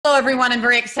Hello, everyone. I'm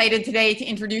very excited today to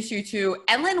introduce you to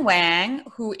Ellen Wang,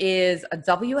 who is a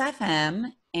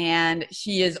WFM, and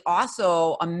she is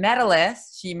also a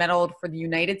medalist. She medaled for the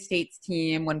United States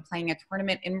team when playing a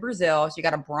tournament in Brazil. She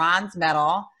got a bronze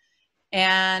medal,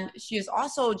 and she is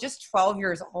also just 12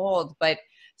 years old, but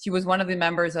she was one of the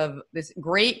members of this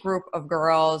great group of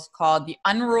girls called the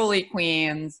Unruly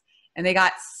Queens, and they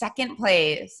got second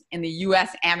place in the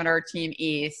U.S. Amateur Team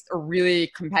East, a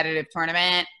really competitive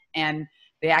tournament, and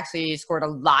they actually scored a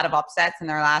lot of upsets in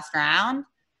their last round.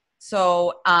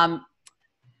 So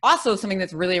also something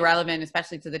that's really relevant,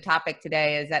 especially to the topic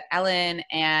today, is that Ellen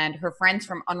and her friends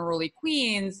from Unruly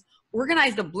Queens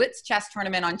organized a blitz chess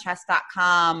tournament on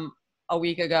chess.com a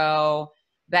week ago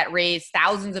that raised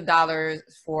thousands of dollars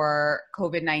for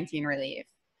COVID-19 relief.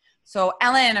 So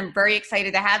Ellen, I'm very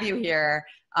excited to have you here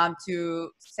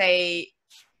to say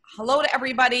hello to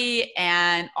everybody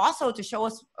and also to show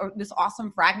us this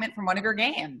awesome fragment from one of your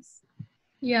games.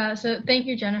 Yeah, so thank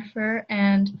you, Jennifer.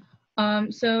 And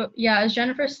as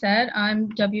Jennifer said, I'm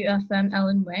WFM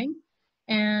Ellen Wang,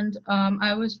 and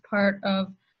I was part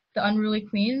of the Unruly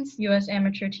Queens U.S.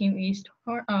 Amateur Team East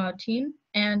team,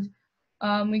 and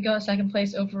we got second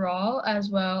place overall, as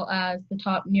well as the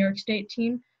top New York State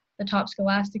team, the top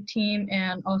Scholastic team,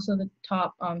 and also the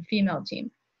top female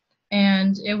team.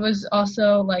 And it was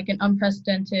also like an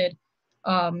unprecedented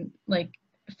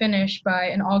finish by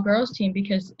an all-girls team,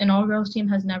 because an all-girls team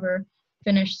has never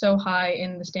finished so high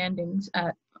in the standings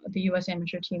at the U.S.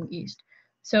 Amateur Team East.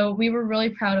 So we were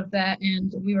really proud of that,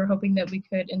 and we were hoping that we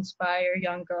could inspire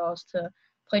young girls to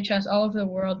play chess all over the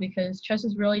world, because chess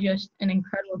is really just an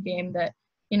incredible game that,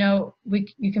 you know,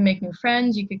 you can make new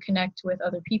friends, you could connect with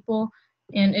other people,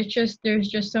 and there's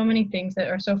just so many things that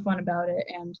are so fun about it,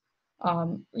 and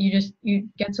you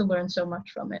get to learn so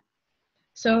much from it.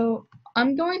 So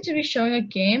I'm going to be showing a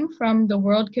game from the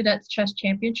World Cadet Chess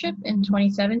Championship in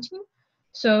 2017.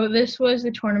 So this was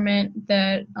the tournament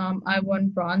that I won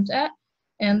bronze at,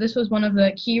 and this was one of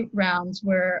the key rounds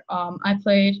where I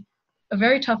played a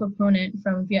very tough opponent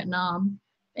from Vietnam,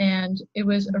 and it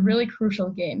was a really crucial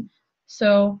game.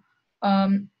 So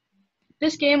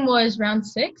this game was round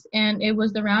 6, and it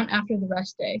was the round after the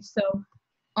rest day. So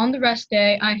on the rest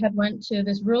day, I had went to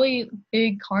this really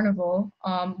big carnival,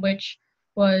 it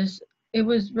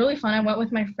was really fun. I went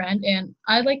with my friend, and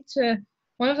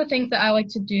one of the things that I like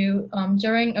to do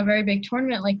during a very big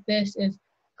tournament like this is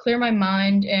clear my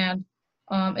mind, and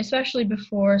especially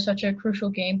before such a crucial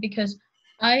game, because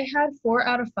I had 4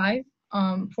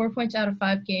 points out of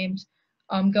 5 games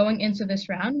going into this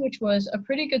round, which was a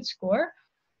pretty good score.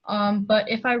 But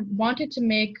if I wanted to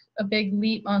make a big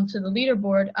leap onto the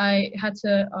leaderboard, I had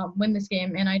to win this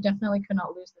game, and I definitely could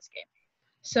not lose this game.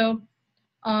 So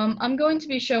I'm going to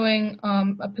be showing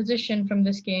a position from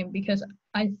this game because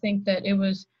I think that it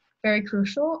was very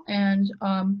crucial. And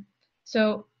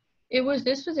so it was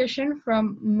this position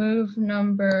from move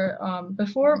number,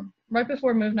 right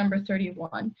before move number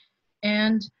 31.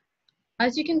 And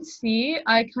as you can see,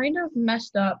 I kind of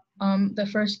messed up the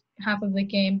first half of the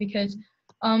game, because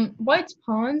White's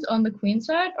pawns on the queen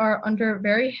side are under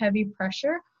very heavy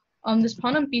pressure. This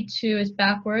pawn on b2 is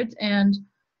backwards, and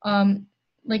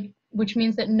which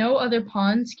means that no other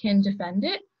pawns can defend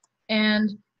it.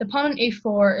 And the pawn on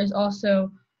a4 is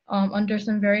also under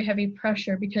some very heavy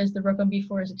pressure, because the rook on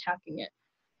b4 is attacking it.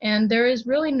 And there is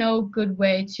really no good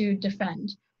way to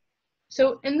defend.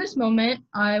 So in this moment,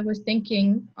 I was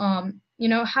thinking,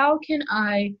 how can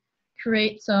I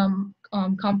create some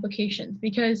complications?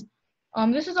 Because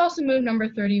this is also move number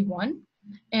 31,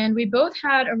 and we both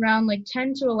had around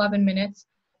 10 to 11 minutes,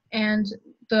 and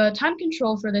the time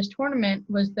control for this tournament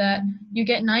was that you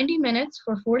get 90 minutes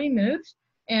for 40 moves,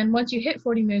 and once you hit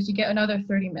 40 moves, you get another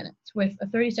 30 minutes with a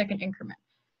 30-second increment.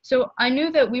 So I knew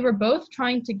that we were both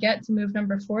trying to get to move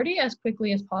number 40 as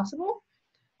quickly as possible,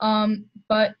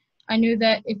 but I knew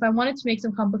that if I wanted to make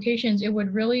some complications, it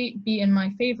would really be in my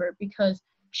favor, because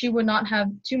she would not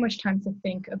have too much time to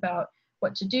think about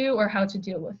what to do or how to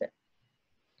deal with it.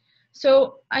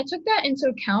 So I took that into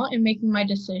account in making my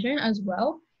decision as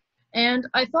well. And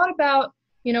I thought about,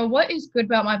 what is good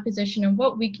about my position and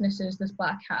what weaknesses does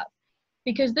black have?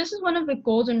 Because this is one of the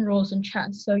golden rules in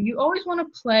chess. So you always want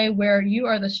to play where you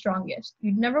are the strongest.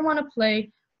 You'd never want to play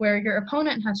where your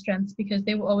opponent has strengths, because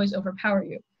they will always overpower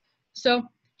you. So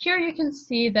here you can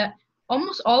see that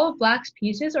almost all of black's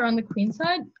pieces are on the queen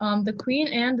side, the queen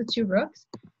and the 2 rooks,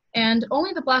 and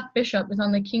only the black bishop is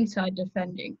on the king side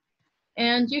defending.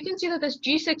 And you can see that this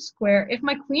g6 square, if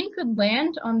my queen could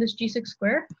land on this g6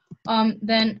 square,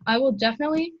 then I will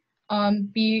definitely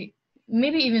be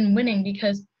maybe even winning,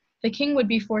 because the king would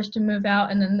be forced to move out,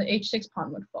 and then the h6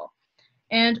 pawn would fall.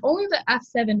 and only the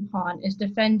f7 pawn is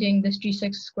defending this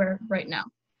g6 square right now.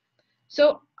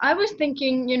 So I was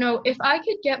thinking, you know, if I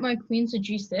could get my queen to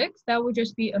g6, that would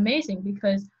just be amazing,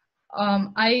 because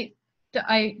I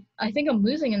think I'm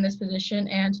losing in this position,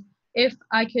 and if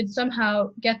I could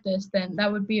somehow get this, then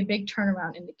that would be a big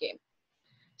turnaround in the game.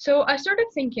 So I started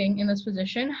thinking in this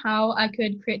position how I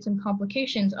could create some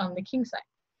complications on the king side.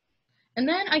 And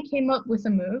then I came up with a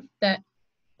move that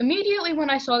immediately when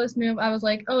I saw this move, I was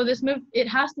like, oh, this move, it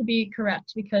has to be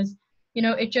correct, because, you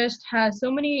know, it just has so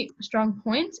many strong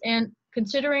points, and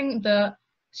considering the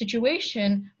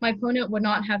situation, my opponent would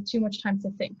not have too much time to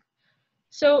think.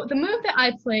 So the move that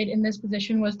I played in this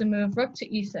position was the move rook to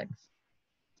e6.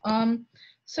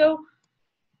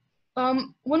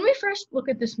 When we first look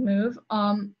at this move,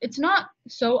 it's not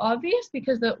so obvious,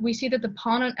 because we see that the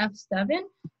pawn on f7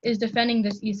 is defending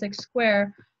this e6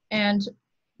 square, and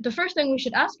the first thing we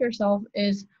should ask ourselves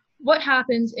is, what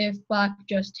happens if black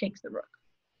just takes the rook?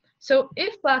 So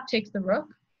if black takes the rook,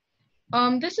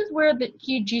 this is where the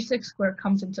key g6 square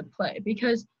comes into play,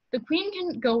 because the queen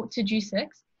can go to g6,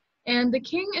 and the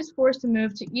king is forced to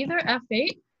move to either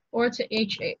f8 or to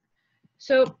h8.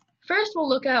 So first we'll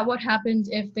look at what happens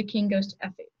if the king goes to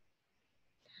f8.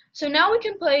 So now we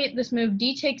can play this move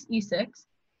d takes e6,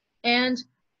 and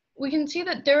we can see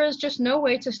that there is just no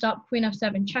way to stop queen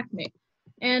f7 checkmate.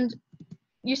 And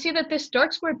you see that this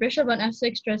dark squared bishop on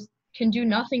f6 just can do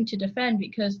nothing to defend,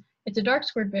 because it's a dark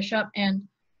squared bishop, and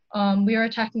we are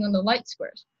attacking on the light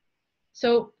squares.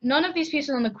 So none of these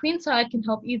pieces on the queen side can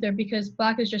help either, because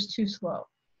black is just too slow.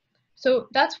 So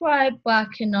that's why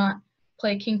black cannot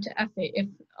play king to f8 if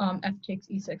f takes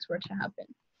e6 were to happen.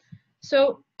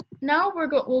 So now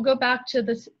we'll go back to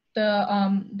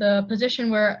the position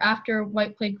where after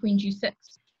white played queen g6,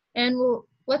 and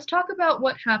let's talk about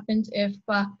what happens if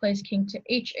black plays king to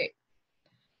h8.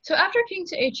 So after king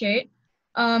to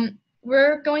h8,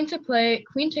 we're going to play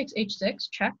queen takes h6,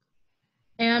 check,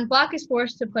 and black is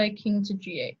forced to play king to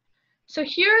g8. So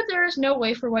here there is no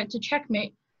way for white to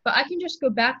checkmate, but I can just go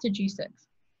back to g6.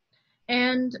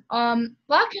 And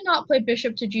black cannot play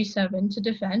bishop to g7 to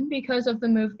defend because of the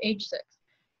move h6.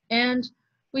 And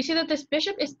we see that this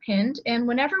bishop is pinned, and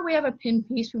whenever we have a pinned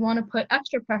piece, we want to put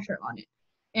extra pressure on it.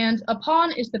 And a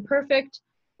pawn is the perfect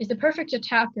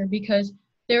attacker, because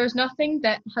there is nothing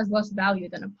that has less value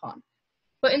than a pawn.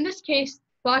 But in this case,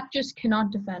 black just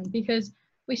cannot defend, because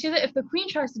we see that if the queen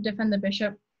tries to defend the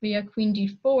bishop via queen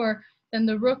d4, then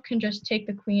the rook can just take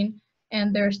the queen,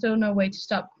 and there's still no way to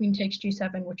stop queen takes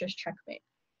g7, which is checkmate.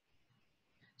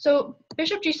 So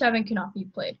bishop g7 cannot be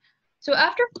played. So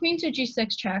after queen to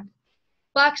g6 check,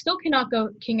 black still cannot go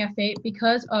king f8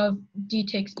 because of d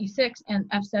takes e6, and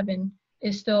f7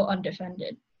 is still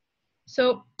undefended.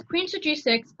 So queen to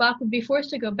g6, black would be forced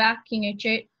to go back king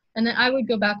h8, and then I would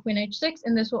go back queen h6,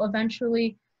 and this will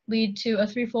eventually lead to a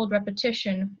threefold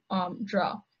repetition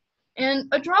draw. And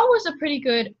a draw was a pretty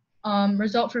good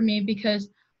result for me, because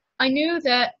I knew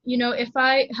that, you know, if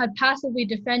I had passively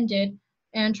defended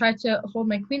and tried to hold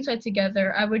my queen side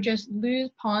together, I would just lose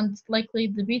pawns, likely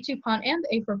the b2 pawn and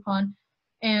the a4 pawn,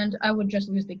 and I would just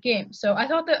lose the game. So I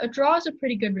thought that a draw is a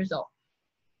pretty good result.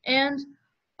 And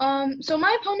so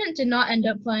my opponent did not end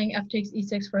up playing f takes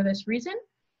e6 for this reason.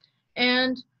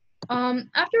 And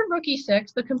after rook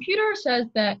e6, the computer says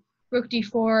that rook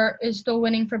d4 is still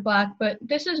winning for black, but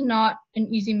this is not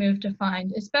an easy move to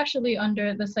find, especially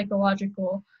under the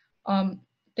psychological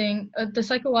the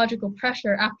psychological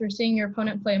pressure after seeing your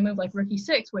opponent play a move like rook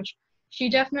e6, which she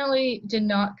definitely did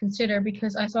not consider,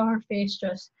 because I saw her face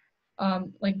just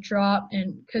like drop,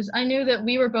 and because I knew that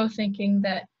we were both thinking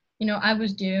that, you know, I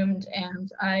was doomed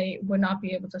and I would not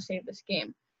be able to save this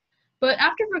game. But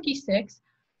after rook e6,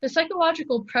 the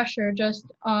psychological pressure just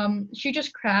she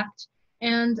just cracked,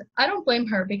 and I don't blame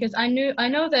her, because I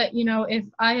know that, you know, if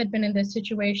I had been in this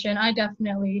situation, I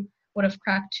definitely would have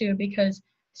cracked too, because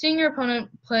seeing your opponent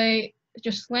play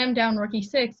just slam down rook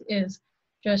e6 is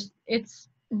just, it's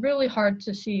really hard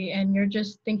to see, and you're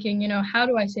just thinking, you know, how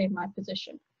do I save my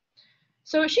position?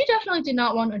 So she definitely did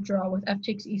not want a draw with f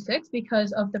takes e6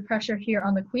 because of the pressure here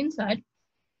on the queen side.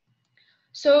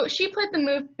 So she played the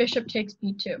move bishop takes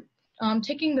b2,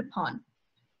 taking the pawn.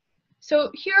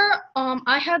 So here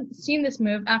I had seen this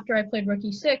move after I played rook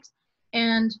e6,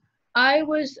 and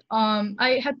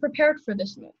I had prepared for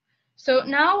this move. So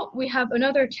now we have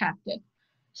another tactic.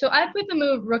 So I played the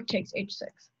move rook takes h6.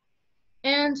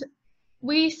 And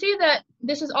we see that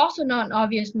this is also not an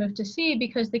obvious move to see,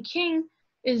 because the king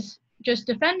is just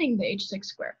defending the h6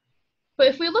 square. But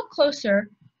if we look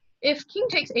closer, if king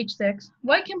takes h6,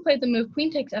 white can play the move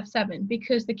queen takes f7,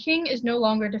 because the king is no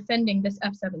longer defending this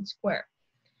f7 square.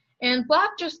 And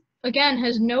black just again,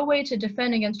 has no way to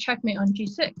defend against checkmate on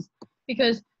g6,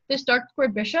 because this dark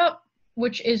squared bishop,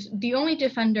 which is the only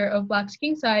defender of black's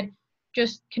kingside,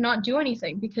 just cannot do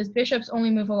anything because bishops only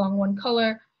move along one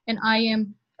color, and I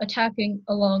am attacking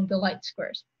along the light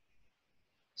squares.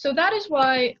 So that is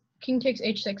why king takes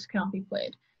h6 cannot be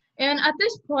played. And at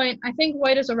this point, I think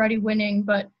white is already winning,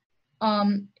 but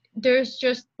there's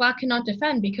just black cannot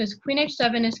defend because queen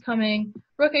h7 is coming,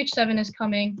 rook h7 is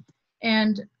coming,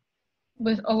 and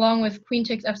along with queen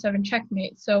takes f7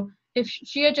 checkmate. So if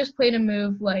she had just played a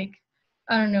move like,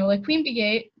 I don't know, like queen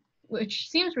b8, which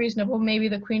seems reasonable, maybe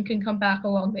the queen can come back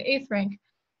along the 8th rank,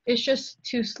 it's just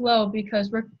too slow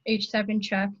because rook h7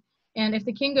 check, and if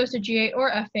the king goes to g8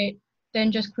 or f8, then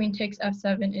just queen takes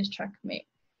f7 is checkmate.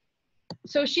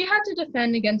 So she had to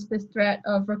defend against this threat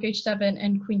of rook h7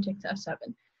 and queen takes f7.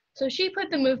 So she played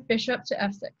the move bishop to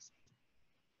f6,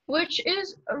 which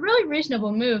is a really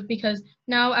reasonable move because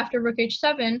now after rook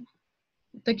h7,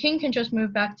 the king can just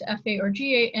move back to f8 or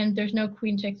g8 and there's no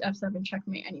queen takes f7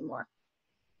 checkmate anymore.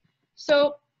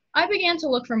 So I began to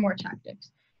look for more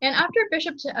tactics. And after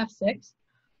bishop to f6,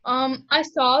 I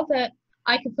saw that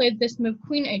I could play this move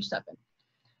queen h7.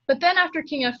 But then after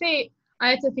king f8, I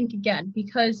had to think again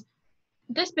because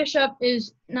this bishop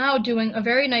is now doing a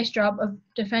very nice job of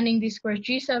defending these squares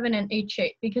g7 and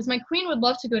h8 because my queen would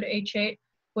love to go to h8,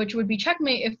 which would be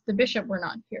checkmate if the bishop were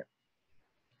not here.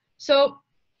 So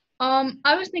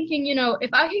I was thinking, you know,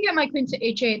 if I could get my queen to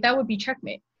h8, that would be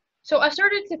checkmate. So I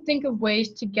started to think of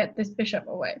ways to get this bishop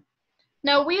away.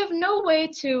 Now, we have no way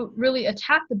to really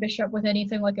attack the bishop with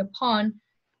anything like a pawn,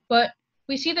 but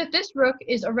we see that this rook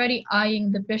is already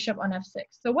eyeing the bishop on f6.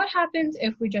 So what happens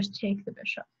if we just take the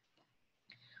bishop?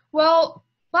 Well,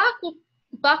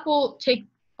 black will take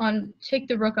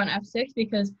the rook on f6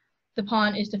 because the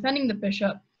pawn is defending the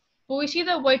bishop. But we see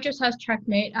that white just has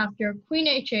checkmate after queen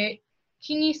h8,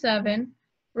 king e7,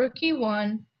 rook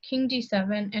e1, king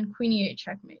d7, and queen e8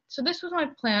 checkmate. So this was my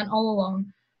plan all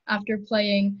along after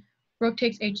playing rook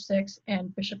takes h6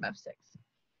 and bishop f6.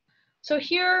 So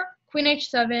here, queen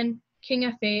h7,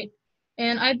 king f8,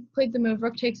 and I played the move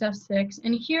rook takes f6.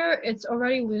 And here it's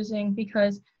already losing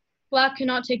because black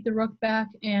cannot take the rook back,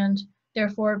 and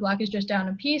therefore black is just down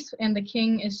a piece, and the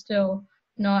king is still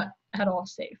not at all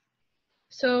safe.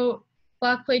 So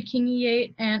black played king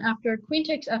e8, and after queen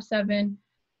takes f7,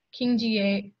 king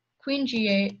d8, queen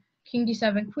g8, king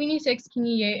d7, queen e6, king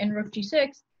e8, and rook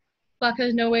g6, black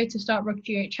has no way to stop rook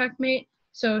g8 checkmate,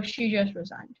 so she just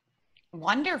resigned.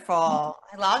 Wonderful.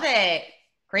 I love it.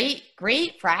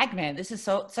 Great fragment. This is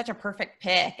such a perfect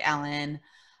pick, Ellen.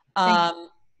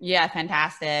 Yeah,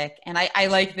 fantastic. And I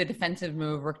like the defensive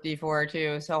move, rook d4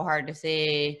 too. So hard to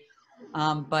see.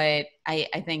 But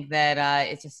I think that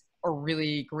it's just a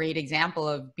really great example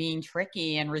of being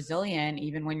tricky and resilient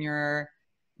even when you're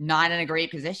not in a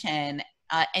great position.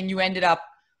 And you ended up,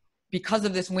 because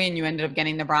of this win, you ended up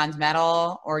getting the bronze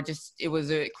medal, or just it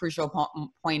was a crucial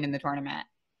point in the tournament?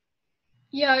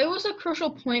 Yeah, it was a crucial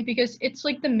point because it's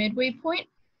like the midway point,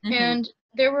 and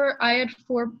I had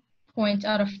 4 points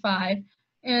out of 5,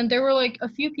 and there were like a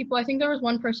few people. I think there was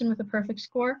one person with a perfect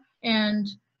score, and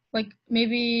like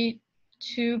maybe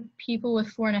 2 people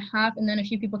with 4.5, and then a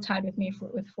few people tied with me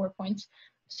with 4 points.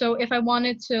 So if I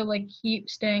wanted to like keep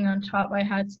staying on top, I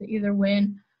had to either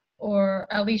win or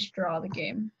at least draw the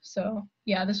game. So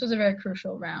yeah, this was a very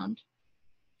crucial round.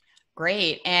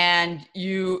 Great. And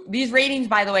these ratings,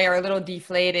 by the way, are a little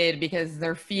deflated because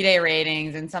they're FIDE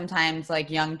ratings, and sometimes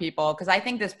like young people, because I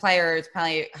think this player is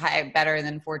probably better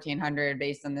than 1400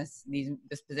 based on this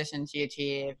position she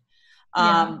achieved.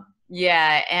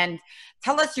 Yeah. And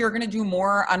tell us, you're going to do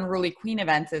more Unruly Queen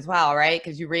events as well, right?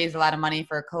 Because you raised a lot of money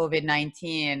for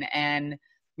COVID-19, and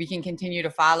we can continue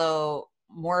to follow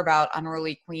more about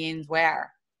Unruly Queens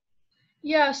where?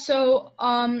 Yeah, so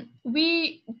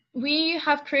we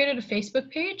have created a Facebook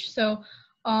page, so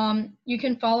you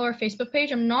can follow our Facebook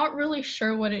page. I'm not really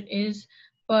sure what it is,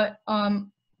 but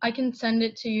I can send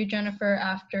it to you, Jennifer,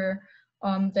 after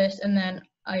this, and then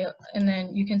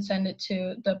you can send it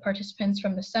to the participants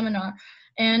from the seminar.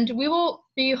 And we will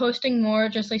be hosting more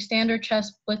just like standard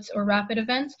chess, blitz, or rapid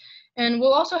events, and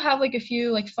we'll also have like a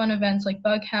few like fun events like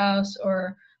Bug House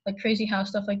or like Crazy House,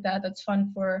 stuff like that. That's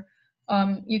fun for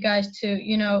you guys to,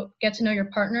 you know, get to know your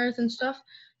partners and stuff.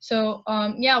 So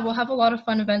yeah, we'll have a lot of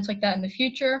fun events like that in the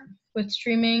future with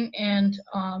streaming. And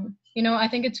you know, I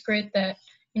think it's great that,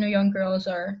 you know, young girls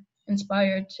are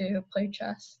inspired to play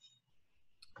chess.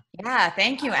 Yeah,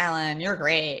 thank you, Ellen. You're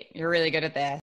great. You're really good at this.